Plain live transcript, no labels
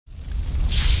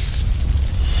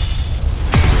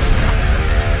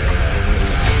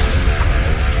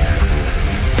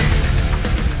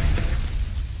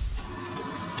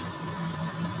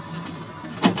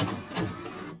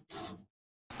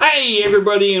Hey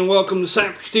everybody, and welcome to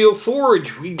Sapper Steel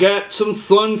Forge. We got some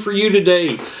fun for you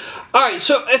today. Alright,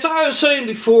 so as I was saying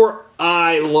before,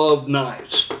 I love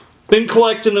knives. Been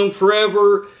collecting them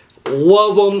forever,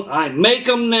 love them, I make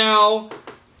them now.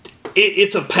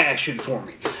 It's a passion for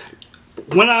me.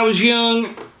 When I was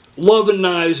young, loving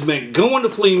knives meant going to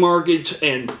flea markets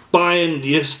and buying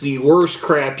just the worst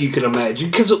crap you can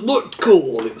imagine because it looked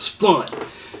cool and it was fun.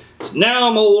 So now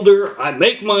I'm older, I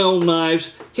make my own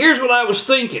knives. Here's what I was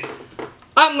thinking.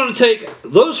 I'm going to take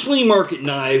those flea market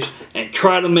knives and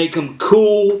try to make them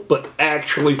cool but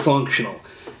actually functional.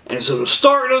 And so to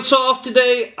start us off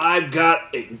today, I've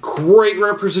got a great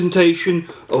representation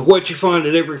of what you find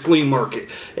at every flea market.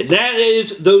 And that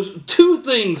is those two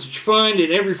things that you find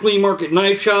in every flea market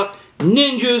knife shop,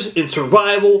 ninjas and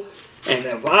survival. And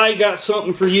if I got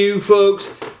something for you folks,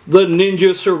 the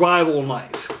ninja survival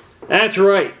knife. That's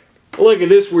right. Look at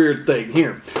this weird thing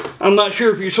here. I'm not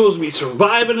sure if you're supposed to be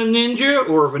surviving a ninja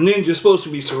or if a ninja's supposed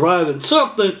to be surviving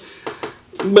something,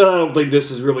 but I don't think this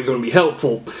is really going to be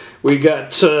helpful. We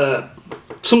got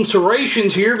some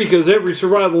serrations here because every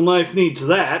survival knife needs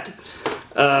that.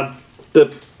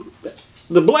 The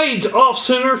blade's off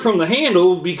center from the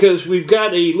handle because we've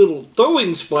got a little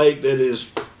throwing spike that is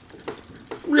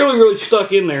really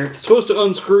stuck in there. It's supposed to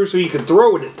unscrew so you can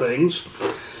throw it at things.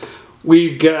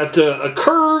 We've got a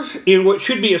curve in what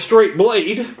should be a straight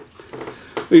blade.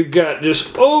 We've got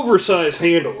this oversized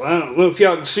handle. I don't know if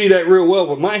y'all can see that real well,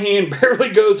 but my hand barely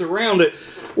goes around it,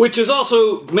 which is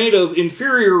also made of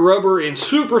inferior rubber and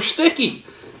super sticky.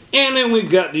 And then we've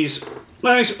got these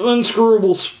nice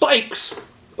unscrewable spikes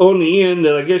on the end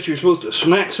that I guess you're supposed to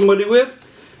smack somebody with.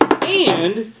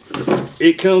 And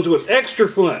it comes with extra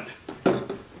fun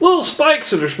little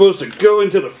spikes that are supposed to go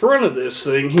into the front of this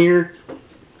thing here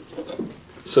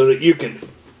so that you can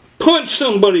punch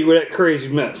somebody with that crazy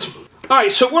mess.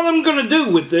 Alright, so what I'm going to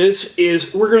do with this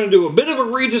is we're going to do a bit of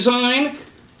a redesign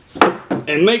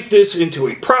and make this into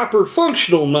a proper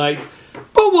functional knife,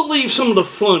 but we'll leave some of the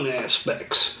fun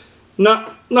aspects.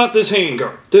 Not this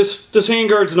handguard. This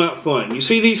handguard's not fun. You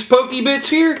see these pokey bits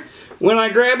here? When I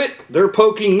grab it, they're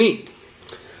poking me.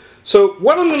 So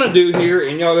what I'm going to do here,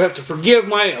 and y'all have to forgive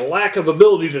my lack of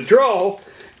ability to draw,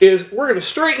 is we're going to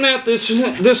straighten out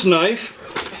this knife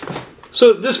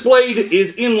so this blade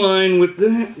is in line with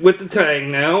the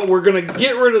tang now. We're going to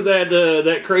get rid of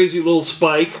that crazy little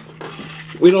spike.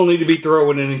 We don't need to be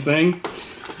throwing anything.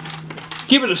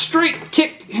 Give it a straight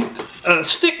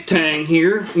stick tang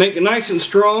here, make it nice and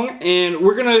strong, and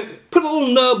we're going to put a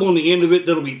little nub on the end of it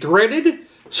that'll be threaded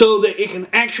so that it can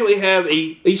actually have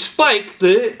a spike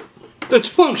that's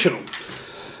functional.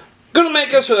 Going to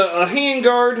make us a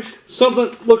handguard,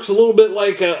 something that looks a little bit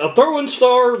like a throwing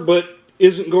star, but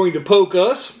isn't going to poke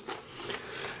us.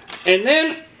 And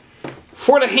then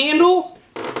for the handle,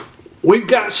 we've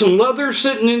got some leather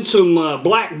sitting in some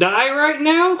black dye right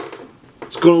now.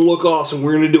 It's going to look awesome.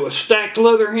 We're going to do a stacked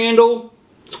leather handle.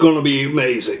 It's going to be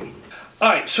amazing.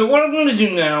 Alright, so what I'm going to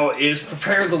do now is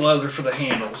prepare the leather for the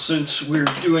handle. Since we're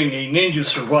doing a ninja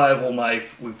survival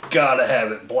knife, we've got to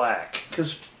have it black.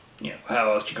 Because, you know,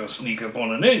 how else you going to sneak up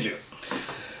on a ninja?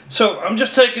 So I'm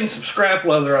just taking some scrap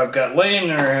leather I've got laying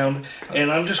around,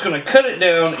 and I'm just going to cut it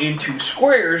down into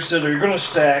squares that are going to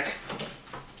stack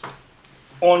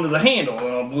onto the handle.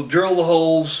 We'll drill the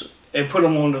holes and put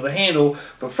them onto the handle,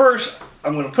 but first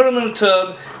I'm going to put them in a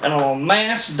tub and I'll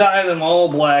mass dye them all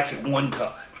black at one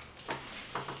time.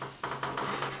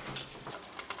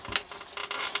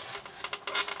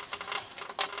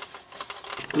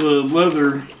 The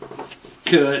leather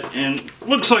cut, and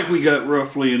looks like we got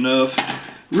roughly enough.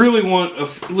 Really want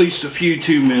at least a few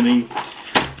too many.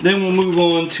 Then we'll move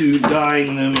on to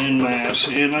dyeing them en masse,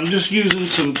 and I'm just using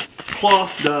some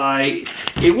cloth dye.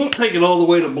 It won't take it all the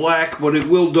way to black, but it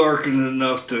will darken it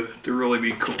enough to really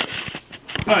be cool.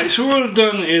 Alright, so what I've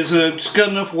done is just got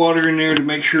enough water in there to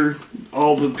make sure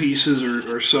all the pieces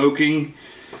are soaking.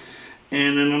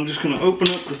 And then I'm just going to open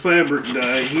up the fabric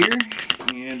dye here,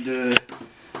 and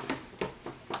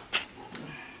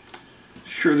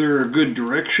sure there are good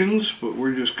directions, but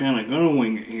we're just kind of going to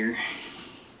wing it here.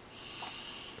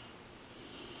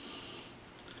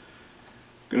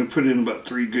 Going to put in about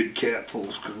 3 good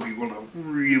capfuls because we want to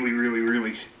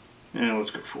really, let's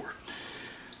go 4.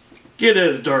 Get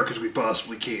it as dark as we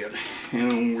possibly can.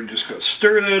 And we're just going to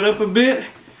stir that up a bit,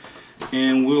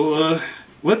 and we'll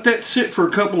let that sit for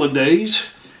a couple of days.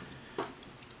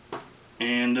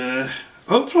 And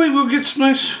hopefully we'll get some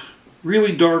nice,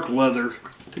 really dark leather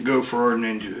to go for our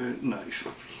ninja knife.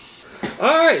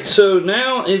 Alright, so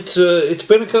now it's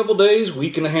been a couple days,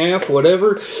 week and a half,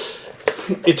 whatever.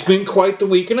 It's been quite the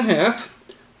week and a half.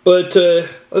 But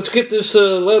let's get this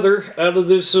leather out of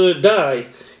this dye.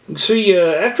 You can see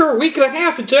after a week and a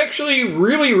half, it's actually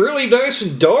really, really nice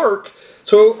and dark.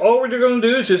 So all we're going to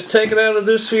do is just take it out of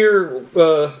this here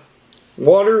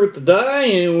water with the dye,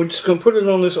 and we're just going to put it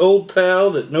on this old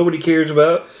towel that nobody cares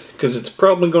about because it's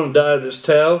probably going to dye this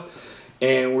towel.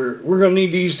 And we're going to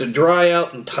need these to dry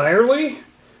out entirely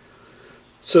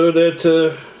so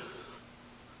that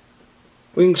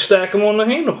we can stack them on the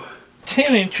handle.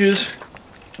 10 inches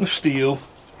of steel.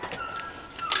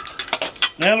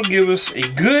 That'll give us a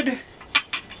good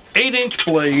 8-inch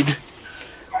blade.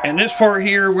 And this part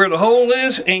here where the hole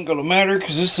is ain't going to matter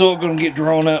because this is all going to get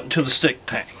drawn out into the stick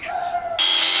tank.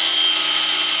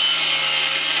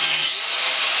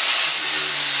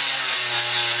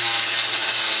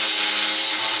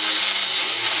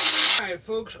 Alright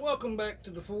folks, welcome back to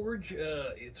the forge.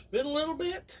 It's been a little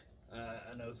bit.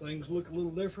 I know things look a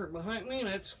little different behind me, and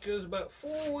that's because about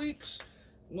 4 weeks,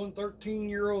 one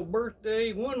 13-year-old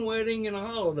birthday, one wedding, and a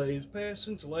holiday has passed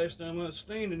since the last time I was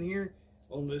standing here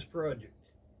on this project.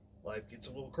 Life gets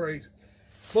a little crazy.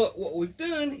 But what we've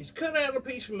done is cut out a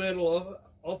piece of metal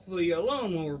off the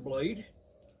lawnmower blade.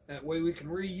 That way we can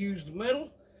reuse the metal.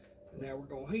 And now we're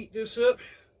going to heat this up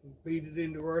and feed it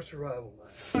into our survival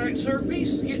knife. Alright, so our piece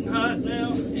is getting hot now,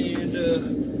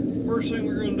 and first thing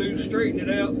we're going to do is straighten it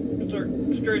out. Start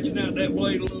stretching out that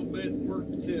blade a little bit, work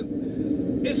the tip.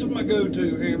 This is my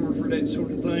go-to hammer for that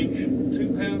sort of thing.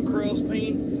 2-pound cross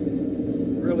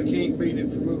peen. Really can't beat it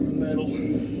for moving metal.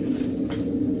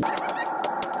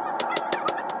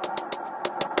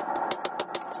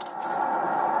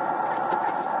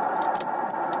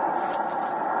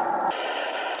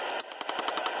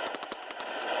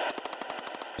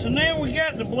 So now we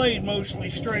got the blade mostly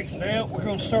straightened out, we're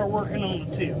going to start working on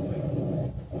the tip.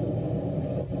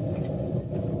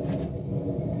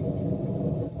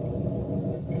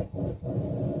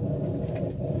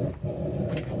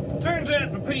 Turns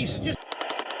out the piece just...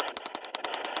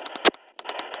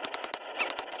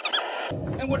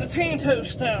 And with a tan-toe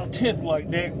style tip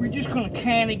like that, we're just going to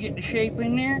kind of get the shape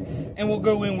in there, and we'll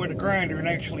go in with a grinder and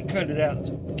actually cut it out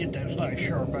to get those nice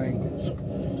sharp angles.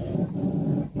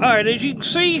 Alright, as you can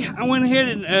see, I went ahead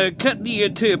and cut the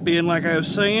tip in like I was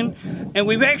saying, and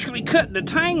we've actually cut the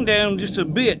tang down just a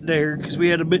bit there because we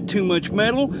had a bit too much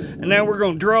metal, and now we're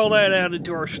going to draw that out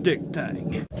into our stick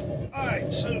tang.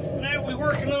 Alright, so now we're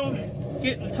working on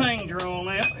getting the tang drawn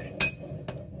out.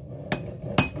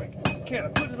 Kind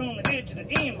of put it on the edge of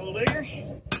the anvil there.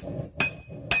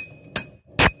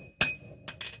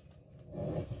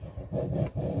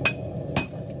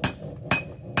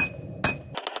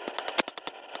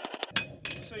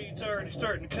 See, it's already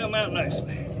starting to come out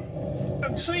nicely. I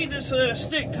can see this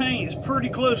stick tang is pretty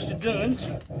close to done.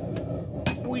 So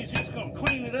we're just going to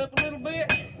clean it up a little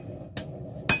bit.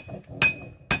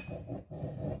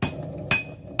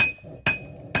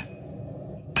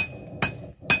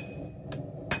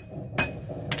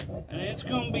 And it's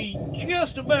going to be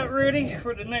just about ready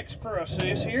for the next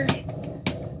process here,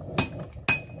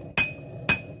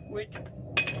 which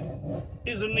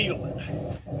is annealing.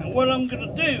 And what I'm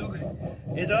going to do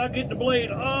is I'll get the blade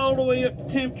all the way up to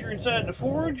temperature inside the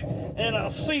forge, and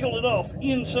I'll seal it off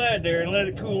inside there and let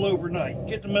it cool overnight.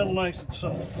 Get the metal nice and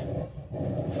soft.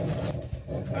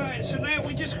 Alright, so now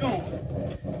we're just going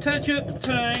to touch up the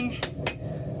tang,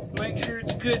 make sure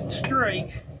it's good and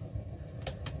straight.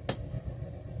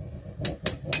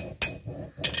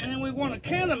 And then we want to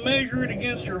kind of measure it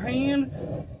against your hand.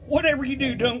 Whatever you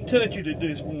do, don't touch it at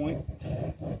this point.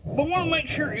 But I want to make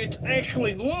sure it's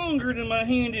actually longer than my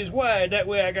hand is wide. That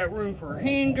way I got room for a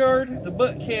hand guard, the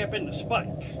butt cap, and the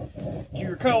spike. You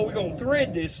recall we're going to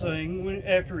thread this thing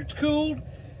after it's cooled,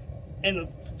 and the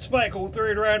spike will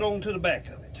thread right onto the back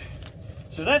of it.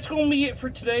 So that's going to be it for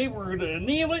today. We're going to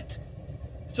anneal it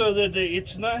so that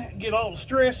it's not get all the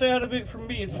stress out of it from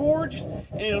being forged,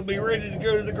 and it'll be ready to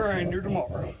go to the grinder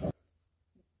tomorrow.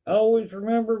 Always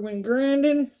remember when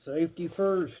grinding, safety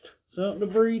first. Something to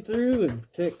breathe through and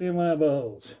protect them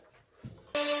eyeballs.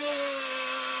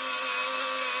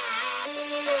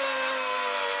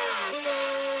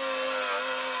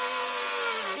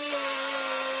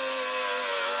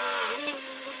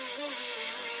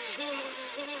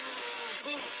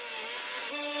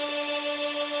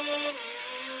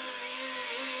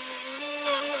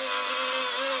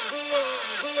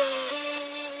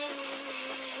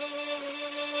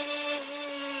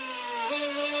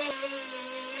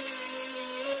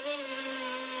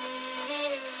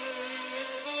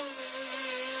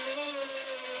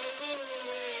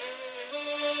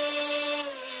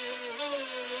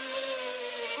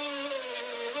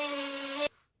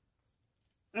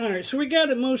 Alright, so we got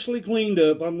it mostly cleaned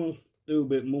up. I'm going do a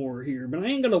bit more here. But I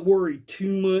ain't going to worry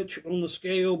too much on the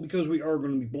scale because we are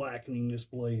going to be blackening this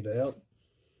blade out.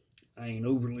 I ain't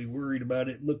overly worried about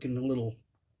it looking a little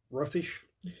roughish.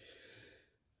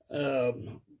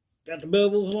 Got the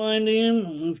bevels lined in. I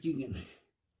don't know if you can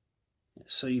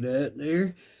see that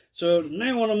there. So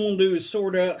now what I'm going to do is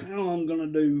sort out how I'm going to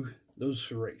do those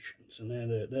serrations. And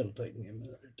that'll take me a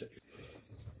minute or two.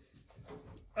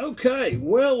 Okay,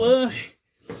 well, as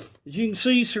you can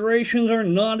see, serrations are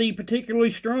not a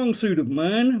particularly strong suit of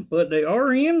mine, but they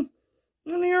are in,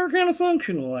 and they are kind of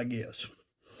functional, I guess.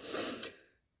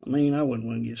 I mean, I wouldn't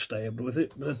want to get stabbed with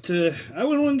it, but I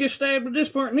wouldn't want to get stabbed with this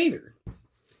part neither.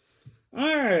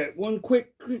 Alright, one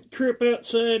quick trip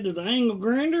outside to the angle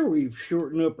grinder. We've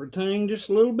shortened up our tang just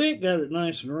a little bit, got it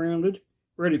nice and rounded,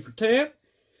 ready for tap.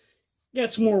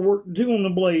 Got some more work to do on the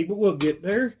blade, but we'll get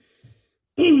there.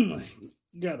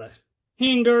 Got a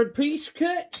handguard piece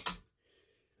cut,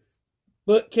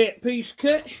 butt cap piece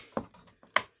cut,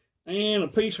 and a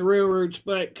piece of railroad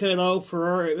spike cut off for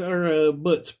our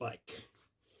butt spike.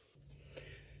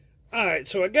 Alright,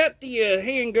 so I got the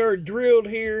handguard drilled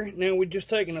here. Now we're just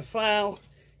taking a file,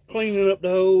 cleaning up the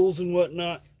holes and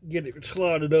whatnot, get it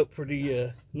slotted up for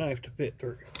the knife to fit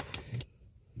through.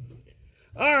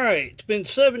 Alright, it's been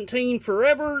 17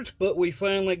 forevers, but we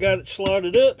finally got it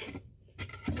slotted up.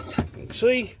 You can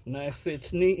see, knife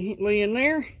fits neatly in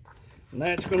there, and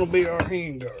that's going to be our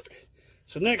handguard.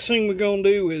 So next thing we're going to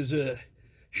do is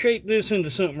shape this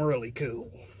into something really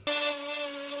cool.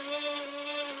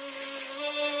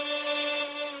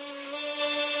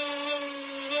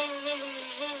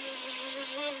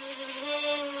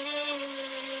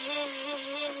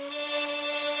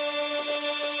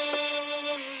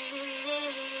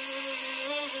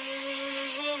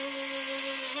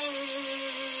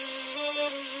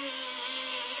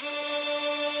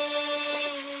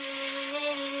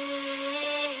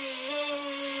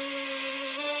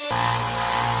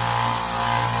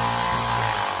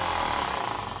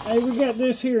 Hey, we got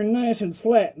this here nice and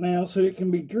flat now, so it can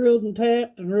be drilled and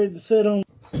tapped and ready to set on.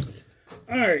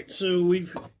 Alright, so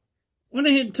we've went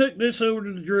ahead and took this over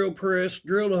to the drill press,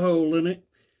 drilled a hole in it,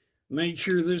 made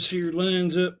sure this here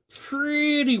lines up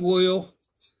pretty well.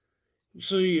 You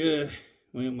see,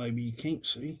 well, maybe you can't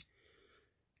see.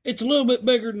 It's a little bit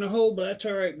bigger than the hole, but that's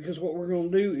alright, because what we're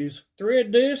going to do is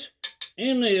thread this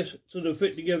and this so they'll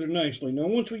fit together nicely. Now,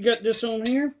 once we got this on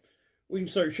here, we can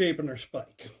start shaping our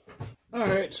spike.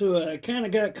 Alright, so I kind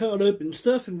of got caught up in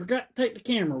stuff and forgot to take the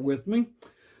camera with me.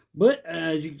 But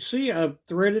as you can see, I've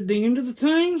threaded the end of the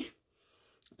tang.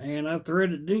 And I've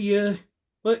threaded the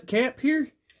butt cap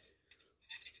here.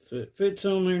 So it fits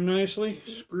on there nicely.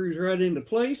 Screws right into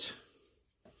place.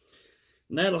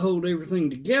 And that'll hold everything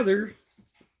together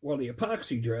while the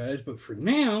epoxy dries. But for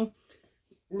now,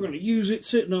 we're going to use it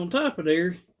sitting on top of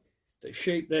there to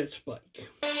shape that spike.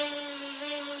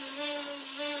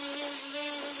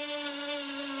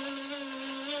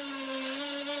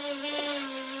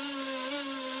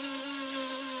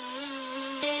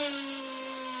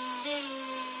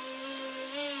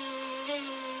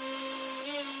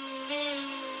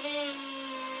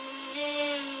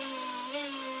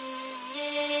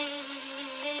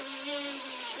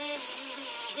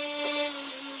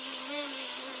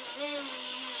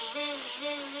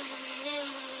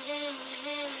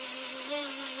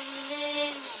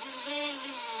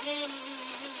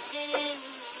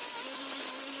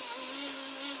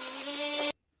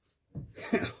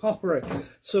 Alright,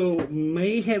 so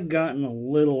may have gotten a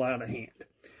little out of hand.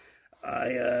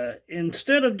 I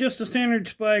instead of just a standard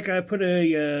spike, I put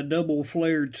a double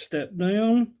flared step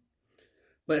down.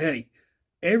 But hey,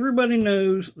 everybody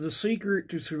knows the secret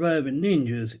to surviving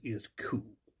ninjas is cool.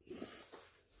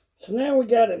 So now we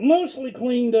got it mostly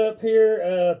cleaned up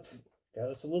here. Got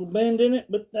us a little bend in it,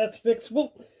 but that's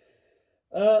fixable.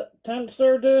 Time to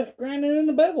start grinding in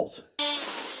the bevels.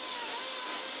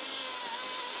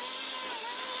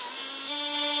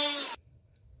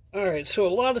 Alright, so a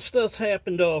lot of stuff's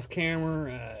happened off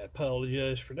camera. I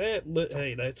apologize for that, but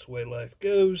hey, that's the way life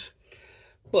goes.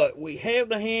 But we have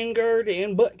the handguard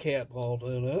and butt cap all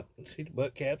done up. See, the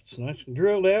butt cap's nice and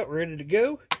drilled out, ready to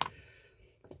go.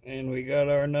 And we got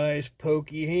our nice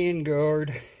pokey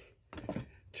handguard.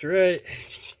 That's right.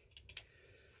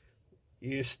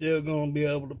 You're still going to be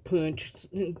able to punch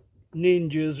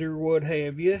ninjas or what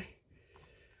have you.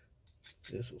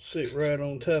 This will sit right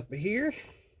on top of here.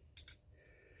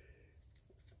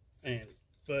 And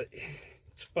but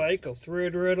spike will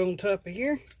thread right on top of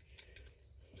here.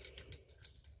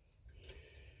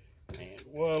 And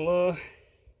voila,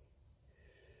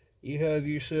 you have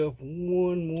yourself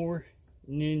one more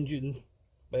ninja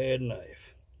bad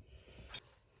knife.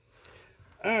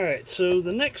 Alright, so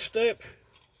the next step,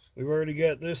 we've already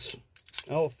got this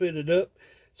all fitted up.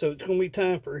 So it's going to be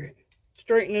time for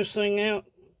straighten this thing out.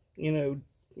 You know,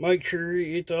 make sure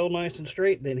it's all nice and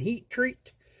straight. Then heat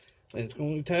treat. Then it's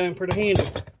going to be time for the handle.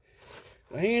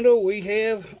 The handle, we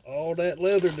have all that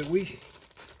leather that we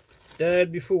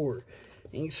dyed before.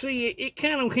 And you see, it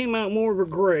kind of came out more of a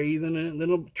gray than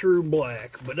a true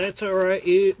black. But that's alright.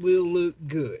 It will look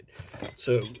good.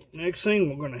 So, next thing,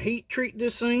 we're going to heat treat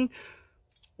this thing.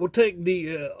 We'll take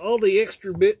the all the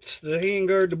extra bits, the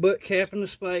handguard, the butt cap, and the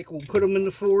spike. We'll put them in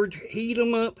the forge, heat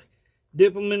them up,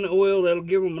 dip them in the oil. That'll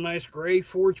give them a nice gray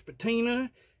forge patina,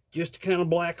 just to kind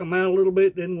of black them out a little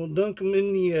bit. Then we'll dunk them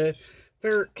in the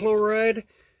ferric chloride,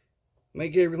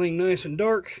 make everything nice and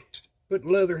dark. Put the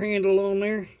leather handle on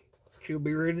there. She'll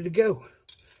be ready to go.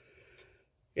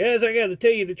 Guys, I got to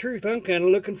tell you the truth. I'm kind of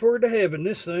looking forward to having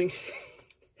this thing.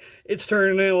 It's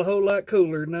turning out a whole lot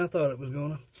cooler than I thought it was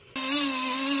going to.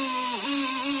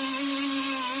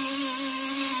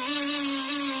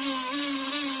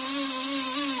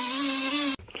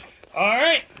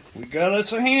 Alright, we got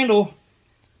us a handle.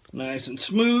 Nice and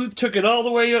smooth. Took it all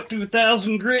the way up to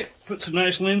 1,000 grit. Put some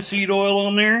nice linseed oil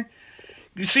on there.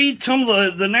 You see some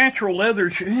of the natural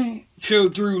leather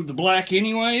showed through the black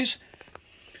anyways.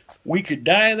 We could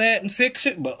dye that and fix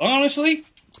it, but honestly,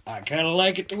 I kind of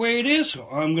like it the way it is, so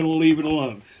I'm going to leave it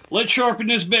alone. Let's sharpen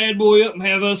this bad boy up and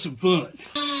have us some fun.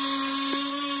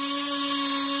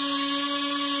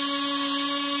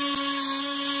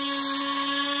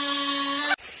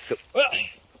 Well,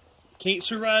 can't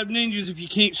survive ninjas if you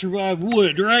can't survive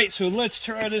wood, right? So let's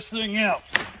try this thing out.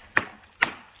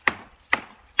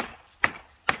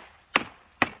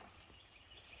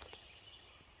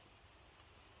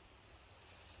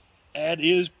 That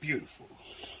is beautiful.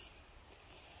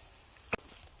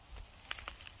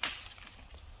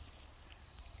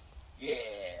 Yeah.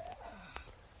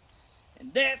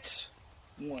 And that's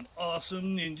one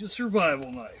awesome ninja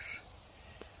survival knife.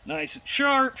 Nice and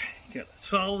sharp, got a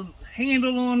solid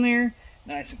handle on there,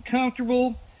 nice and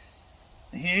comfortable.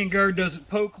 The handguard doesn't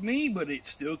poke me, but it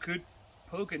still could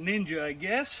poke a ninja, I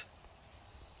guess.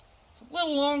 It's a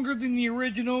little longer than the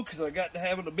original because I got to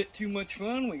having a bit too much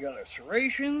fun. We got our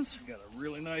serrations, we got a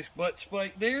really nice butt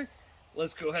spike there.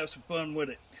 Let's go have some fun with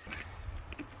it.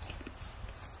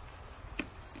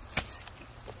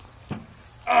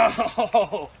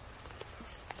 Oh!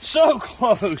 So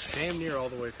close. Damn near all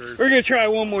the way through. We're going to try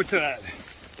one more time.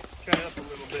 Try up a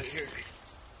little bit here.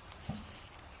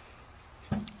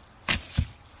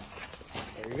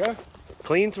 There you go.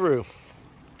 Clean through.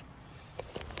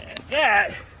 And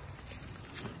that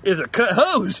is a cut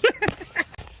hose.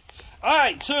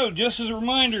 Alright, so just as a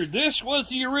reminder, this was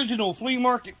the original flea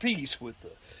market piece with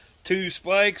the 2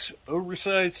 spikes,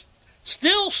 oversized,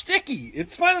 still sticky, in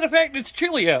spite of the fact that it's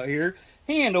chilly out here,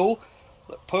 handle,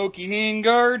 the pokey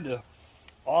handguard, the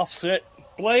offset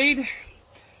blade,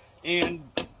 and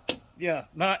yeah,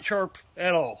 not sharp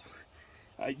at all.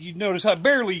 You notice I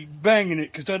barely banging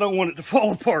it because I don't want it to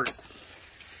fall apart.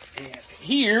 And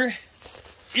here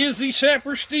is the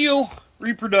Sapper Steel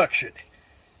reproduction.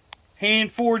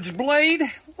 Hand forged blade,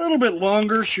 a little bit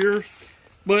longer, sure,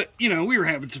 but you know, we were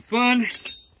having some fun.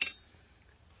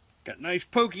 Got a nice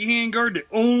pokey handguard that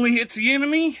only hits the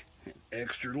enemy.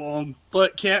 Extra long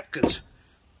butt cap because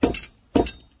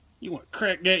you want to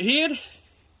crack that head.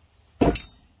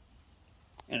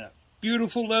 And a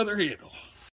beautiful leather handle.